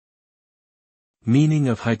Meaning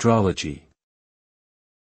of hydrology.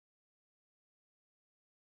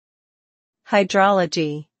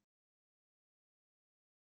 Hydrology.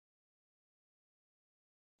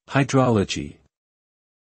 Hydrology.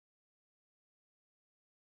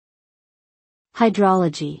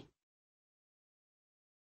 Hydrology.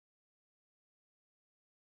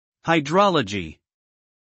 Hydrology.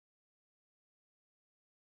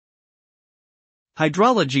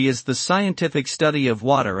 Hydrology is the scientific study of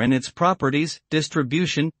water and its properties,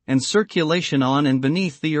 distribution, and circulation on and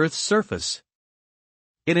beneath the Earth's surface.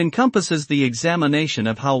 It encompasses the examination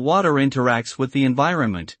of how water interacts with the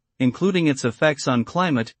environment, including its effects on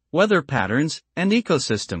climate, weather patterns, and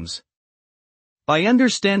ecosystems. By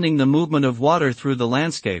understanding the movement of water through the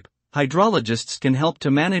landscape, hydrologists can help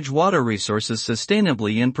to manage water resources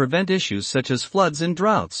sustainably and prevent issues such as floods and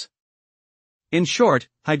droughts. In short,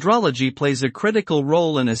 hydrology plays a critical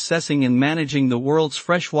role in assessing and managing the world's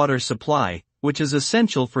freshwater supply, which is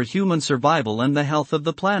essential for human survival and the health of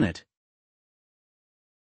the planet.